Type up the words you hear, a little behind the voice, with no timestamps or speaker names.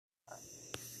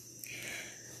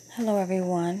Hello,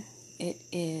 everyone. It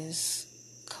is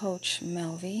Coach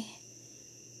Melvie,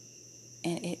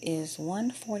 and it is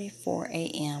 1:44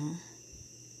 a.m.,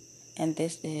 and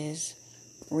this is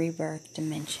Rebirth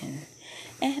Dimension.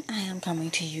 And I am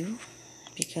coming to you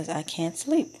because I can't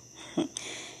sleep.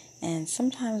 And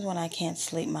sometimes when I can't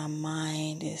sleep, my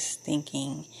mind is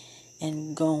thinking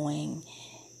and going,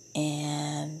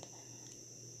 and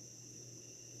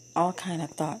all kind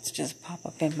of thoughts just pop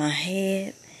up in my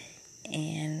head,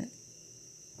 and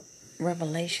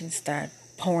revelations start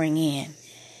pouring in.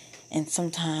 And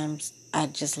sometimes I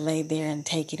just lay there and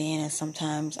take it in, and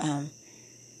sometimes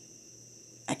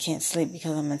I can't sleep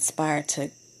because I'm inspired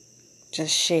to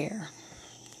just share.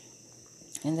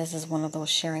 And this is one of those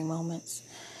sharing moments.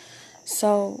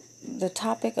 So the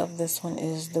topic of this one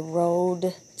is the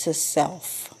road to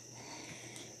self.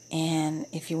 And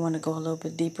if you want to go a little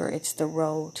bit deeper, it's the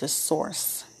road to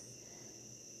source.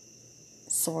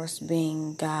 Source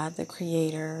being God, the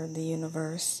creator, the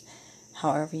universe,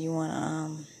 however you want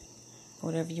to,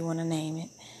 whatever you want to name it.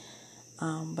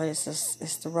 But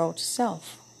it's the road to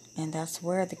self. And that's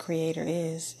where the creator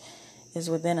is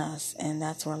within us. And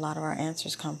that's where a lot of our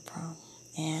answers come from.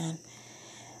 And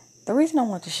the reason I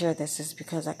want to share this is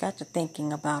because I got to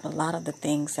thinking about a lot of the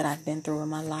things that I've been through in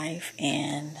my life,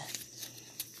 and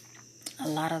a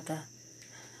lot of the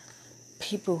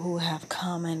people who have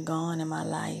come and gone in my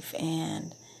life.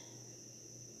 And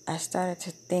I started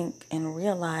to think and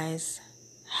realize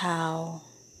how,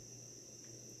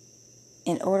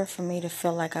 in order for me to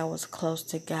feel like I was close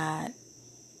to God,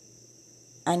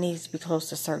 I needed to be close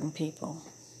to certain people.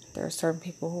 There are certain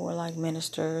people who are like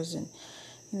ministers and,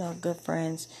 good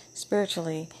friends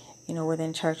spiritually,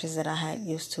 within churches that I had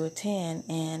used to attend.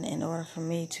 And in order for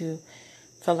me to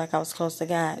feel like I was close to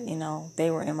God, they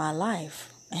were in my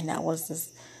life. And that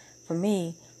was, for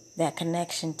me, that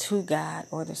connection to God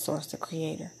or the source, the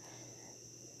creator.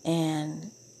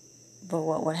 But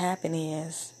what would happen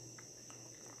is,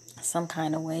 some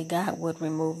kind of way, God would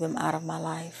remove them out of my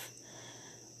life.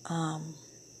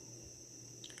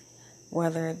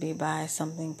 Whether it be by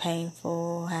something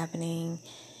painful happening,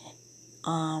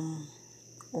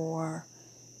 or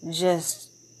just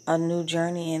a new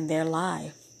journey in their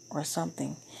life or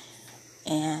something.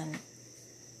 And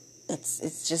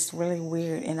it's just really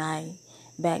weird. And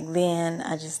back then,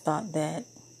 I just thought that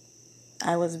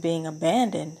I was being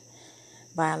abandoned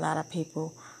by a lot of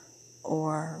people,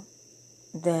 or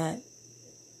that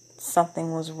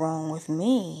something was wrong with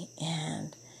me.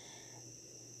 And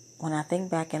when I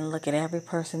think back and look at every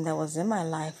person that was in my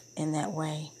life in that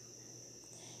way,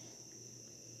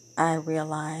 I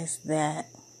realized that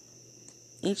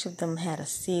each of them had a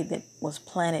seed that was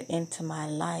planted into my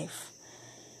life.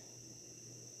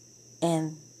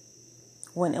 And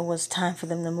when it was time for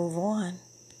them to move on,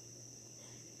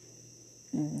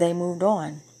 they moved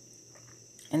on.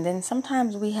 And then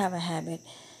sometimes we have a habit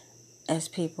as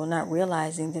people not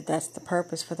realizing that that's the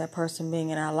purpose for that person being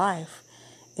in our life,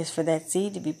 is for that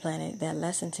seed to be planted, that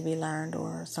lesson to be learned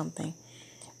or something.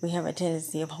 We have a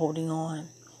tendency of holding on,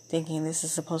 thinking this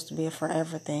is supposed to be a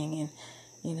forever thing,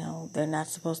 and they're not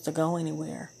supposed to go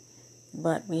anywhere.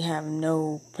 But we have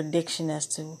no prediction as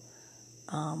to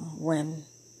when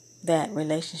that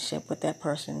relationship with that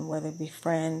person, whether it be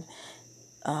friend,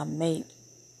 mate,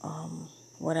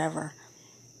 whatever,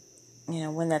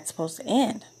 when that's supposed to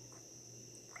end.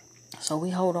 So we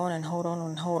hold on and hold on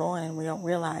and hold on, and we don't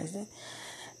realize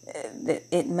that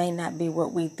it may not be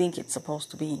what we think it's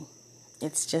supposed to be.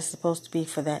 It's just supposed to be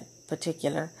for that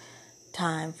particular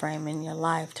time frame in your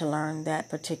life to learn that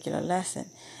particular lesson.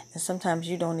 And sometimes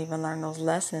you don't even learn those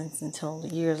lessons until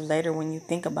years later when you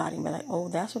think about it and be like, oh,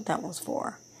 that's what that was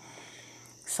for.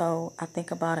 So I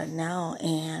think about it now,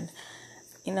 and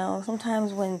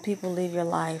sometimes when people leave your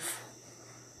life,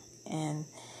 and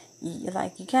you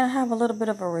kind of have a little bit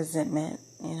of a resentment,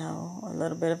 a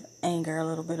little bit of anger, a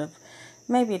little bit of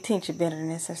maybe a tinge of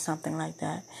bitterness or something like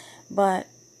that. But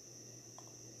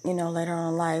later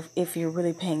on in life, if you're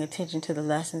really paying attention to the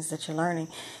lessons that you're learning,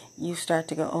 you start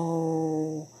to go,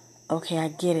 oh, okay, I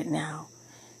get it now.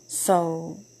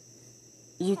 So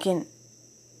you can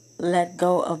let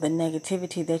go of the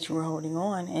negativity that you were holding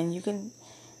on, and you can,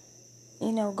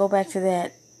 go back to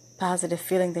that positive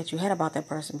feeling that you had about that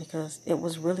person, because it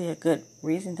was really a good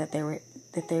reason that they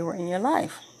were in your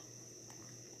life.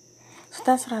 So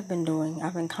that's what I've been doing.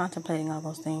 I've been contemplating all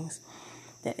those things,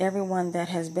 that everyone that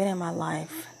has been in my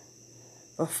life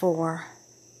before,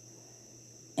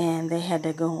 and they had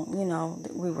to go,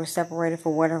 we were separated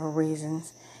for whatever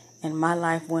reasons, and my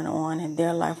life went on and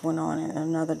their life went on in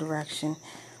another direction.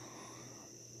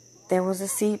 There was a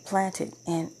seed planted,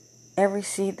 and every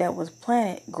seed that was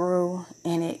planted grew,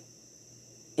 and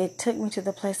it took me to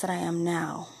the place that I am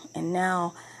now. And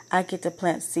now I get to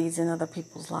plant seeds in other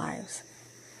people's lives.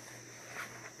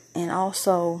 And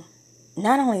also,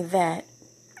 not only that,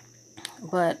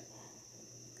 but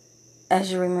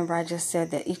as you remember, I just said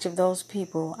that each of those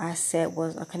people I said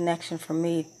was a connection for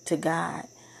me to God,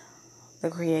 the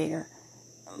Creator.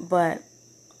 But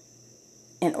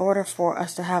in order for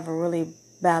us to have a really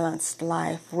balanced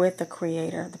life with the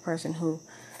Creator, the person who,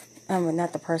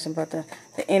 not the person, but the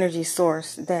energy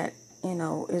source that,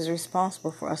 is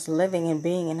responsible for us living and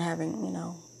being and having,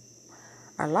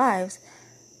 our lives,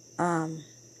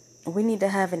 we need to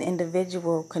have an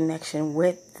individual connection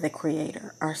with the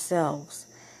Creator ourselves.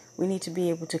 We need to be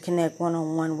able to connect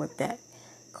one-on-one with that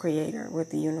Creator,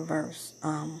 with the universe.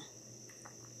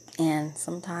 And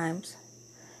sometimes,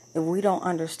 if we don't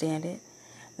understand it,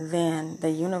 then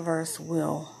the universe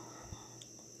will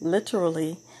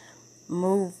literally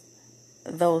move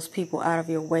those people out of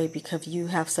your way because you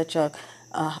have such a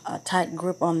tight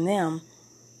grip on them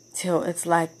till it's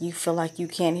like you feel like you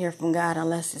can't hear from God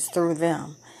unless it's through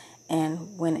them.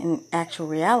 And when in actual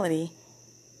reality,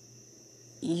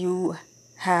 you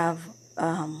have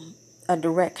a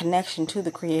direct connection to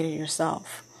the Creator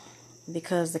yourself,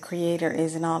 because the Creator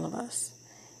is in all of us.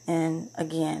 And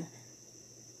again,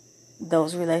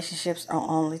 those relationships are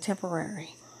only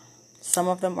temporary. Some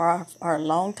of them are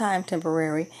long time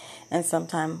temporary, and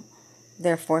sometimes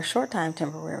they're for a short time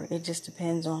temporary. It just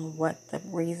depends on what the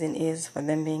reason is for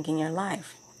them being in your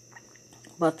life.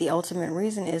 But the ultimate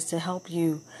reason is to help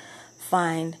you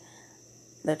find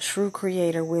the true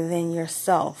Creator within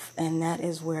yourself, and that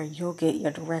is where you'll get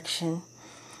your direction,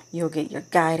 you'll get your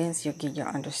guidance, you'll get your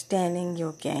understanding,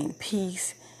 you'll gain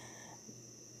peace.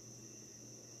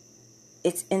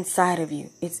 It's inside of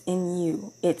you. It's in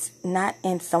you. It's not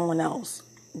in someone else.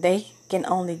 They can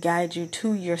only guide you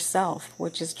to yourself,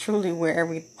 which is truly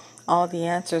where all the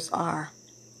answers are.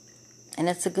 And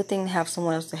it's a good thing to have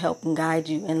someone else to help and guide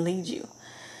you and lead you.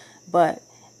 But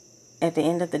at the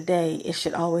end of the day, it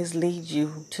should always lead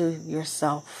you to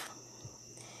yourself.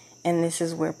 And this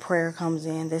is where prayer comes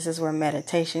in. This is where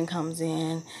meditation comes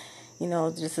in.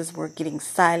 This is where getting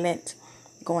silent,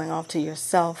 going off to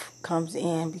yourself comes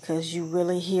in, because you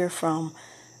really hear from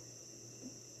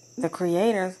the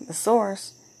Creator, the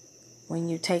source, when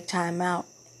you take time out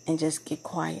and just get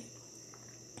quiet.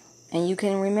 And you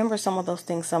can remember some of those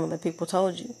things some of the people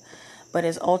told you, but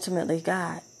it's ultimately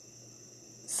God.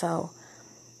 So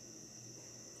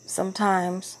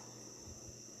sometimes,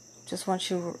 just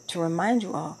want you to remind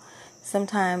you all,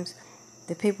 sometimes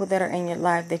the people that are in your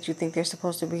life that you think they're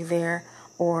supposed to be there,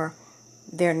 or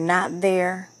they're not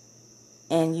there,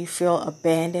 and you feel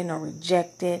abandoned or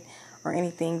rejected or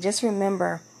anything, just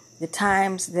remember the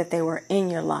times that they were in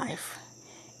your life.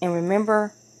 And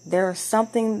remember, there is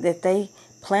something that they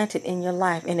planted in your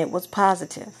life, and it was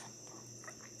positive.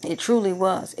 It truly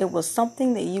was. It was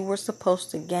something that you were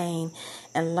supposed to gain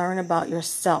and learn about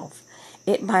yourself.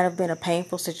 It might have been a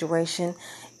painful situation,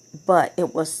 but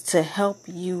it was to help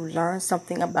you learn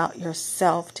something about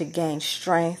yourself, to gain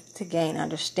strength, to gain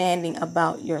understanding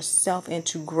about yourself, and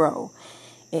to grow.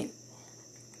 It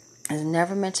is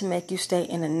never meant to make you stay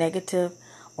in a negative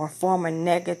or form a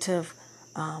negative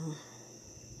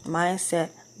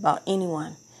mindset about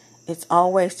anyone. It's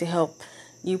always to help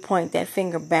you point that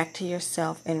finger back to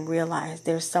yourself and realize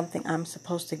there's something I'm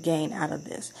supposed to gain out of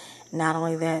this. Not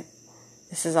only that,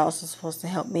 this is also supposed to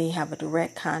help me have a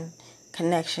direct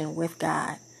connection with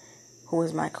God, who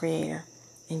is my Creator.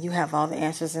 And you have all the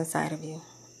answers inside of you.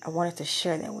 I wanted to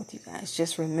share that with you guys.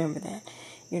 Just remember that.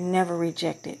 You're never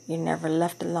rejected. You're never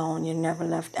left alone. You're never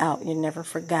left out. You're never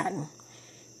forgotten.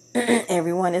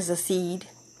 Everyone is a seed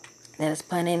that is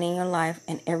planted in your life,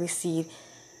 and every seed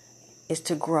is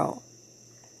to grow.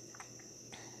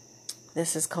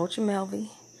 This is Coach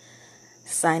Melvie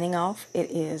signing off.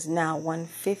 It is now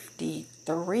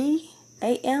 1:53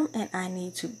 a.m. and I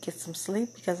need to get some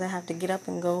sleep because I have to get up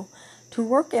and go to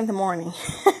work in the morning.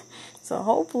 So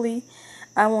hopefully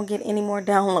I won't get any more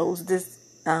downloads this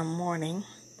morning,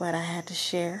 but I had to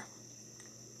share.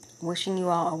 Wishing you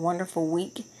all a wonderful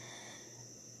week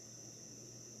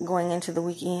going into the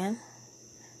weekend.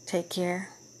 Take care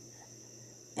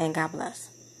and God bless.